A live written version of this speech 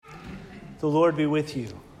The Lord be with you.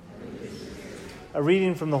 A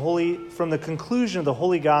reading from the conclusion of the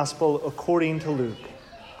Holy Gospel according to Luke.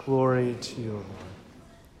 Glory to you, Lord.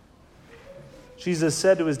 Jesus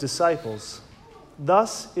said to his disciples,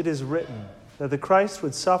 "Thus it is written, that the Christ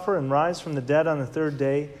would suffer and rise from the dead on the third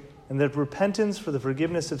day, and that repentance for the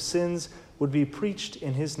forgiveness of sins would be preached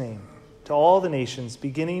in his name to all the nations,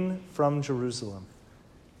 beginning from Jerusalem.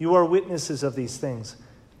 You are witnesses of these things.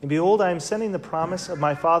 And behold, I am sending the promise of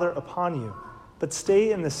my Father upon you. But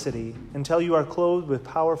stay in the city until you are clothed with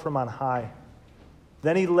power from on high."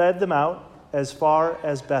 Then he led them out as far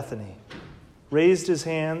as Bethany, raised his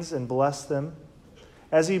hands and blessed them.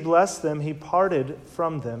 As he blessed them, he parted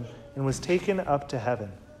from them and was taken up to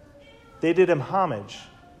heaven. They did him homage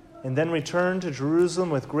and then returned to Jerusalem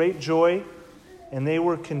with great joy, and they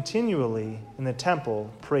were continually in the temple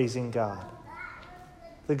praising God.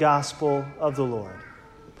 The Gospel of the Lord.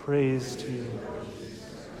 Praise to you, Lord Jesus.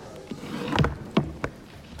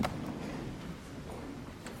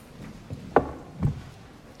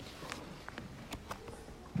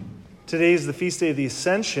 Today is the feast day of the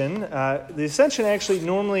Ascension. The Ascension actually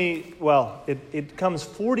normally, it comes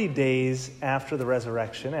 40 days after the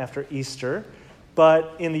resurrection, after Easter.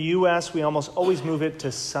 But in the U.S., we almost always move it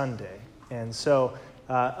to Sunday. And so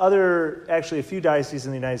a few dioceses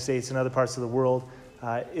in the United States and other parts of the world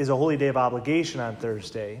is a holy day of obligation on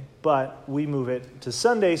Thursday, but we move it to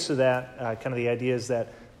Sunday so that kind of the idea is that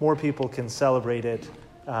more people can celebrate it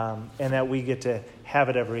and that we get to have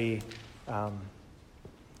it every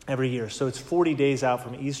year. So it's 40 days out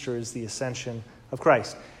from Easter is the Ascension of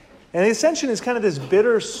Christ. And the Ascension is kind of this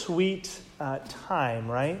bittersweet time,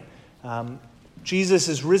 right? Jesus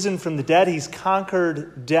is risen from the dead. He's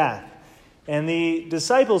conquered death. And the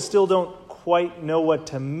disciples still don't quite know what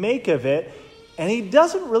to make of it. And he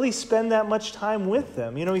doesn't really spend that much time with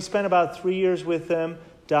them. You know, he spent about 3 years with them,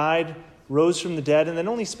 died, rose from the dead, and then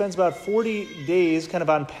only spends about 40 days kind of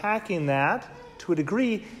unpacking that to a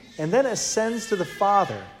degree, and then ascends to the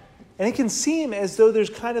Father. And it can seem as though there's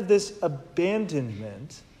kind of this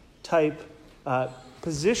abandonment type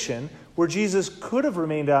position where Jesus could have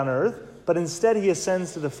remained on earth, but instead he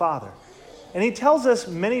ascends to the Father. And he tells us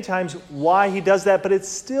many times why he does that, but it's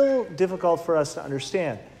still difficult for us to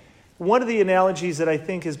understand. One of the analogies that I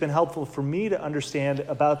think has been helpful for me to understand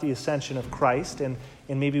about the ascension of Christ and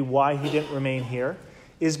maybe why he didn't remain here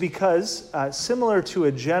is because, similar to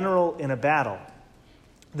a general in a battle,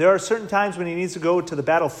 there are certain times when he needs to go to the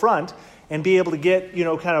battlefront and be able to get,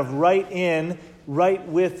 kind of right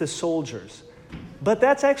with the soldiers. But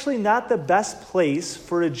that's actually not the best place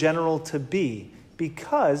for a general to be,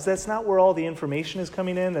 because that's not where all the information is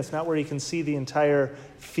coming in. That's not where he can see the entire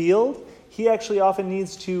field. He actually often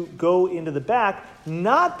needs to go into the back,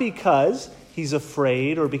 not because he's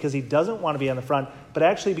afraid or because he doesn't want to be on the front, but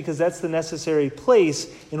actually because that's the necessary place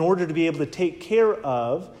in order to be able to take care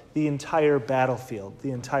of the entire battlefield,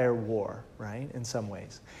 the entire war, right, in some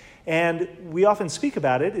ways. And we often speak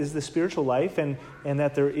about it is the spiritual life and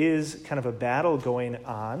that there is kind of a battle going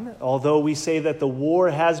on. Although we say that the war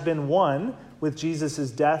has been won with Jesus'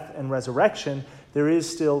 death and resurrection, there is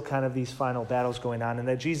still kind of these final battles going on, and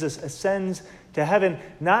that Jesus ascends to heaven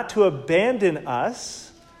not to abandon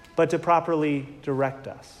us, but to properly direct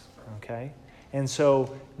us, okay? And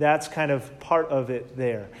so that's kind of part of it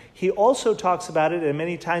there. He also talks about it at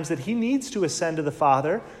many times that he needs to ascend to the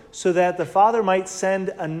Father so that the Father might send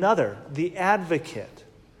another, the Advocate,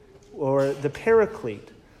 or the Paraclete,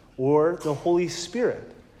 or the Holy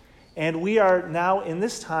Spirit. And we are now in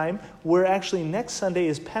this time where actually next Sunday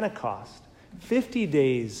is Pentecost. 50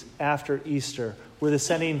 days after Easter, we're the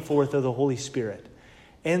sending forth of the Holy Spirit.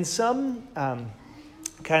 And some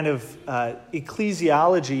kind of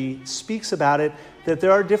ecclesiology speaks about it, that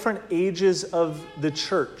there are different ages of the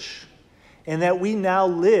church, and that we now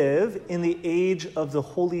live in the age of the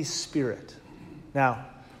Holy Spirit. Now,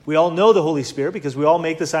 we all know the Holy Spirit because we all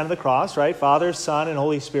make the sign of the cross, right? Father, Son, and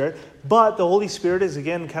Holy Spirit. But the Holy Spirit is,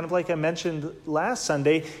 again, kind of like I mentioned last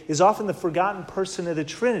Sunday, is often the forgotten person of the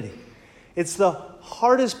Trinity. It's the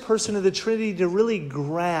hardest person of the Trinity to really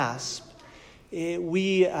grasp.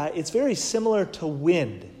 It's very similar to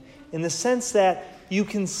wind in the sense that you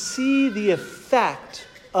can see the effect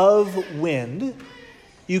of wind.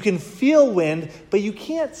 You can feel wind, but you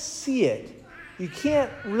can't see it. You can't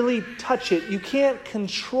really touch it. You can't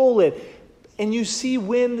control it. And you see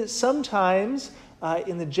wind sometimes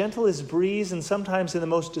in the gentlest breeze and sometimes in the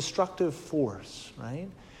most destructive force, right?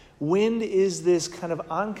 Wind is this kind of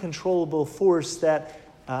uncontrollable force that,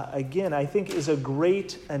 again, I think is a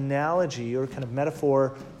great analogy or kind of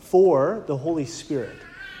metaphor for the Holy Spirit.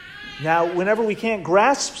 Now, whenever we can't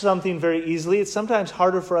grasp something very easily, it's sometimes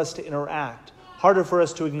harder for us to interact, harder for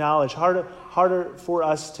us to acknowledge, harder for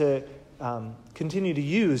us to continue to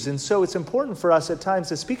use. And so it's important for us at times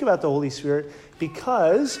to speak about the Holy Spirit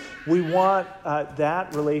because we want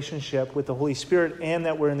that relationship with the Holy Spirit and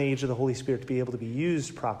that we're in the age of the Holy Spirit to be able to be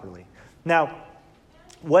used properly. Now,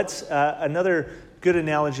 what's another good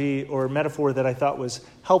analogy or metaphor that I thought was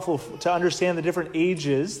helpful to understand the different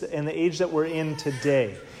ages and the age that we're in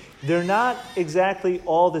today? They're not exactly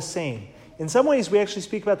all the same. In some ways, we actually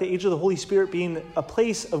speak about the age of the Holy Spirit being a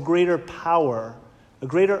place of greater power, a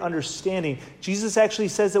greater understanding. Jesus actually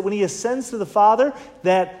says that when he ascends to the Father,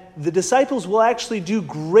 that the disciples will actually do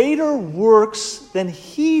greater works than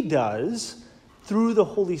he does through the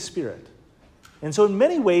Holy Spirit. And so in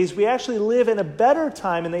many ways, we actually live in a better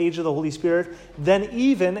time in the age of the Holy Spirit than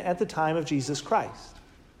even at the time of Jesus Christ.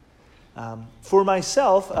 For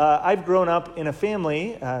myself, I've grown up in a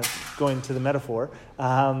family, going to the metaphor,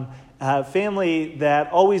 family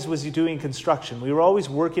that always was doing construction. We were always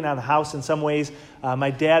working on the house in some ways.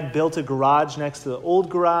 My dad built a garage next to the old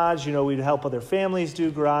garage. We'd help other families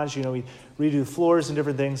do garage. We'd redo floors and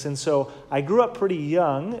different things. And so I grew up pretty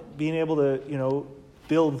young, being able to,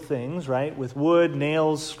 build things, right, with wood,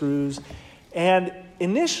 nails, screws. And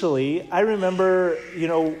initially, I remember,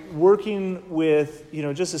 working with,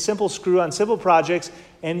 just a simple screw on simple projects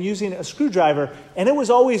and using a screwdriver. And it was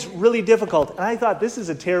always really difficult. And I thought, this is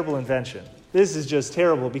a terrible invention. This is just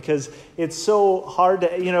terrible because it's so hard to,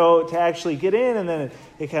 to actually get in, and then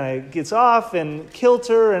it kind of gets off and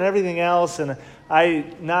kilter and everything else. And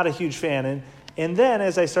I'm not a huge fan. And then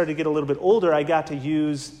as I started to get a little bit older, I got to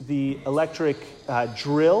use the electric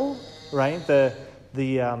drill, right?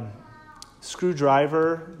 The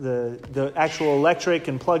screwdriver, the actual electric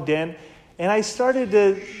and plugged in. And I started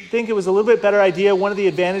to think it was a little bit better idea. One of the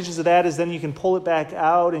advantages of that is then you can pull it back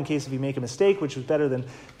out in case if you make a mistake, which was better than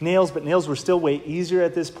nails, but nails were still way easier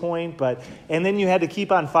at this point. And then you had to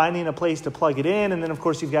keep on finding a place to plug it in. And then, of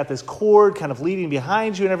course, you've got this cord kind of leading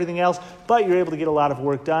behind you and everything else, but you're able to get a lot of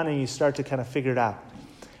work done and you start to kind of figure it out.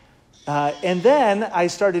 And then I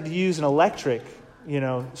started to use an electric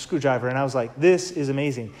screwdriver, and I was like, this is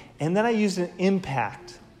amazing. And then I used an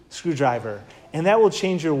impact screwdriver, and that will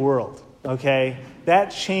change your world. Okay,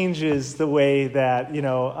 that changes the way that,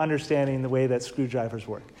 understanding the way that screwdrivers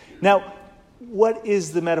work. Now, what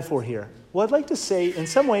is the metaphor here? Well, I'd like to say in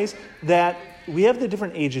some ways that we have the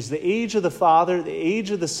different ages, the age of the Father, the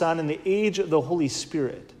age of the Son, and the age of the Holy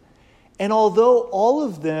Spirit. And although all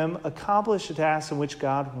of them accomplish the tasks in which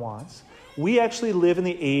God wants, we actually live in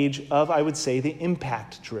the age of, I would say, the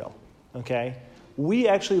impact drill. Okay, we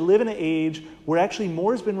actually live in an age where actually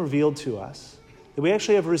more has been revealed to us. That we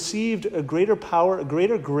actually have received a greater power, a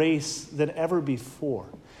greater grace than ever before.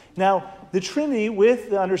 Now, the Trinity, with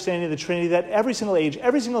the understanding of the Trinity, that every single age,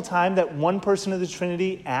 every single time that one person of the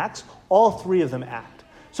Trinity acts, all three of them act.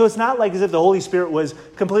 So it's not like as if the Holy Spirit was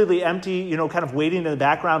completely empty, kind of waiting in the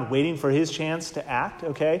background, waiting for his chance to act,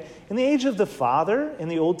 okay? In the age of the Father, in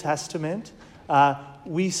the Old Testament,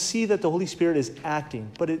 we see that the Holy Spirit is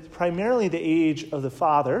acting. But it's primarily the age of the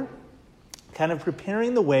Father, kind of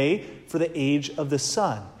preparing the way for the age of the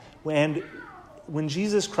Son. And when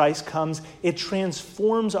Jesus Christ comes, it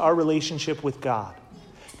transforms our relationship with God.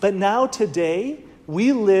 But now today,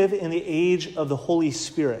 we live in the age of the Holy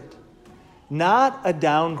Spirit. Not a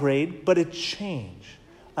downgrade, but a change.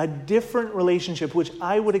 A different relationship, which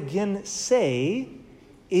I would again say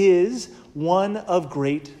is one of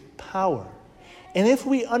great power. And if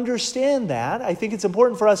we understand that, I think it's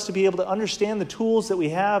important for us to be able to understand the tools that we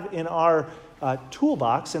have in our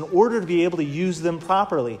toolbox in order to be able to use them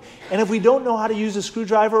properly. And if we don't know how to use a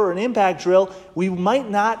screwdriver or an impact drill, we might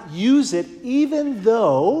not use it even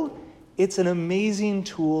though it's an amazing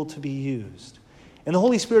tool to be used. And the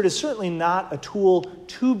Holy Spirit is certainly not a tool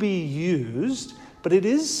to be used, but it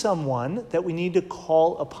is someone that we need to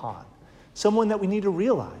call upon. Someone that we need to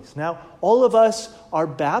realize. Now, all of us are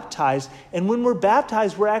baptized, and when we're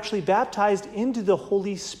baptized, we're actually baptized into the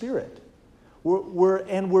Holy Spirit.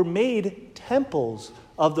 We're made temples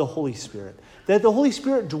of the Holy Spirit. That the Holy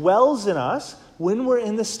Spirit dwells in us when we're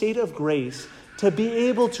in the state of grace to be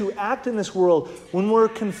able to act in this world. When we're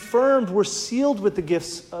confirmed, we're sealed with the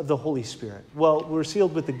gifts of the Holy Spirit. Well, we're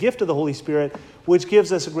sealed with the gift of the Holy Spirit, which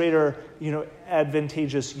gives us a greater,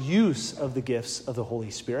 advantageous use of the gifts of the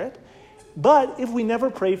Holy Spirit. But if we never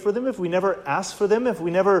pray for them, if we never ask for them, if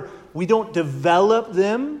we don't develop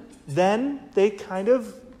them, then they kind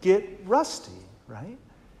of get rusty, right?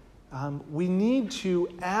 We need to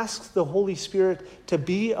ask the Holy Spirit to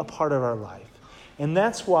be a part of our life. And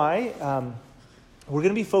that's why we're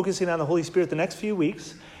going to be focusing on the Holy Spirit the next few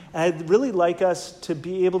weeks. And I'd really like us to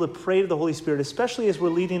be able to pray to the Holy Spirit, especially as we're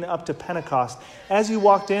leading up to Pentecost. As you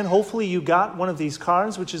walked in, hopefully you got one of these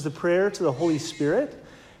cards, which is the prayer to the Holy Spirit.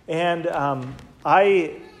 And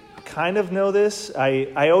I kind of know this.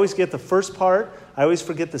 I always get the first part. I always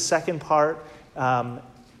forget the second part.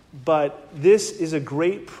 But this is a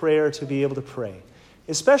great prayer to be able to pray.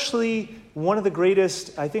 Especially one of the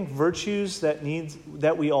greatest, I think, virtues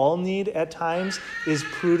that we all need at times is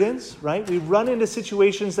prudence, right? We run into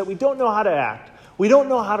situations that we don't know how to act. We don't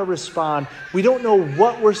know how to respond. We don't know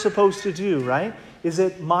what we're supposed to do, right? Is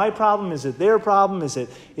it my problem? Is it their problem? Is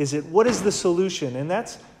it what is the solution? And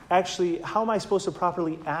that's actually, how am I supposed to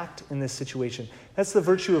properly act in this situation? That's the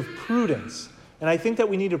virtue of prudence. And I think that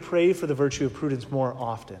we need to pray for the virtue of prudence more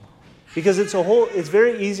often. Because it's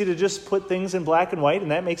very easy to just put things in black and white,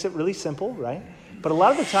 and that makes it really simple, right? But a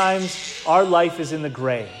lot of the times, our life is in the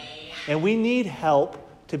gray. And we need help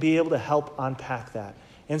to be able to help unpack that.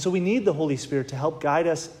 And so we need the Holy Spirit to help guide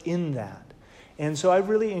us in that. And so I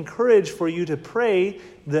really encourage for you to pray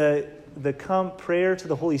the prayer to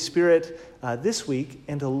the Holy Spirit this week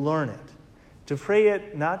and to learn it. To pray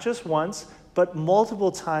it not just once, but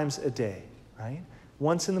multiple times a day, right?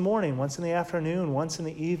 Once in the morning, once in the afternoon, once in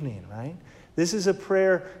the evening, right? This is a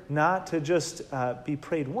prayer not to just be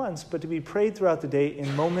prayed once, but to be prayed throughout the day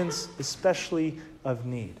in moments especially of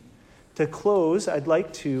need. To close, I'd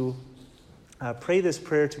like to pray this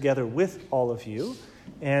prayer together with all of you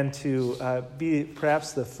and to be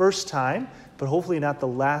perhaps the first time, but hopefully not the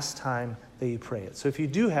last time that you pray it. So if you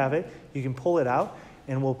do have it, you can pull it out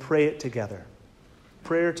and we'll pray it together.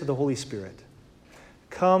 Prayer to the Holy Spirit.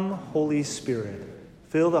 Come, Holy Spirit,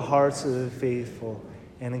 fill the hearts of the faithful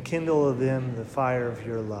and enkindle of them the fire of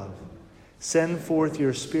your love. Send forth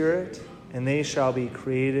your Spirit, and they shall be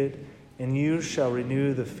created, and you shall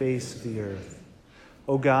renew the face of the earth.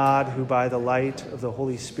 O God, who by the light of the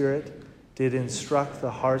Holy Spirit did instruct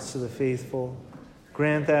the hearts of the faithful,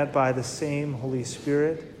 grant that by the same Holy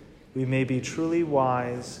Spirit we may be truly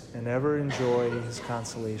wise and ever enjoy his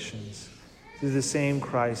consolations. Through the same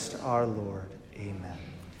Christ our Lord. Amen.